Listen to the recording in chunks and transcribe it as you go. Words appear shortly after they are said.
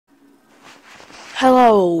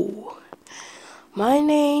Hello, my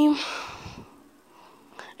name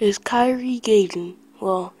is Kyrie Gaden.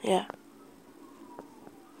 Well, yeah.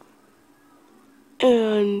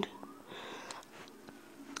 And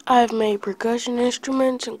I've made percussion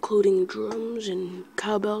instruments, including drums and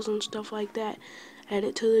cowbells and stuff like that,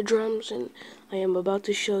 added to the drums, and I am about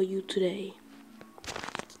to show you today.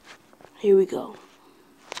 Here we go.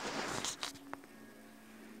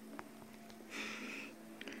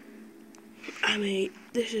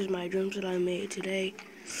 This is my drums that I made today.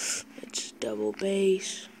 It's double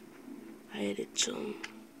bass. I added some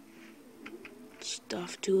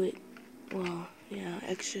stuff to it. Well, yeah,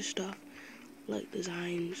 extra stuff, like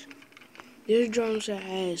designs. This drum set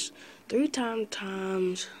has 3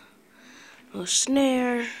 tom-toms, a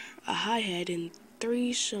snare, a hi-hat, and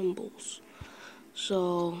 3 cymbals.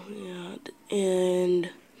 So, yeah, and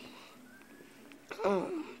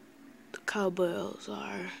the cowbells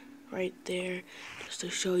are right there, just to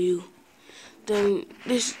show you. Then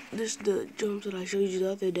this the drums that I showed you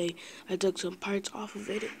the other day. I took some parts off of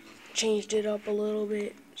it, changed it up a little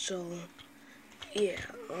bit. So, yeah,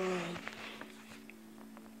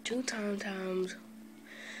 2 tom-toms,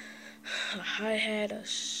 a hi-hat, a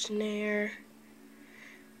snare,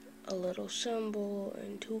 a little cymbal,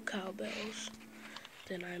 and 2 cowbells.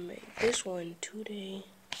 Then I made this one today.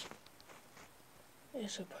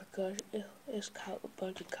 It's a percussion. It's a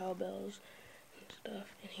bunch of cowbells and stuff.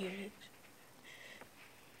 And here it is.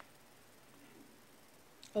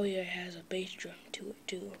 Oh yeah, it has a bass drum to it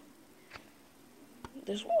too.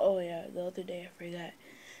 This one, oh yeah, the other day I forgot.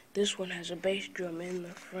 This one has a bass drum in the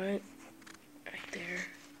front, right there.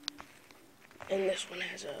 And this one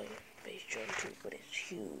has a bass drum too, but it's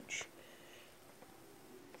huge.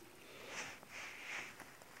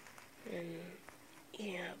 And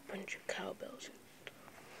yeah, a bunch of cowbells.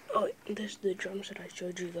 Oh, this is the drums that I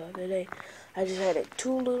showed you the other day. I just added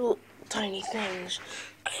 2 little tiny things.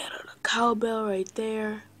 I added a cowbell right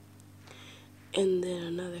there, and then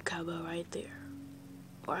another cowbell right there.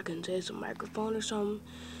 Or I can say it's a microphone or something.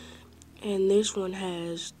 And this one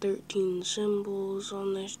has 13 cymbals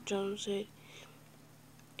on this drum set.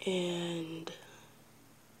 And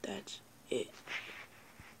that's it.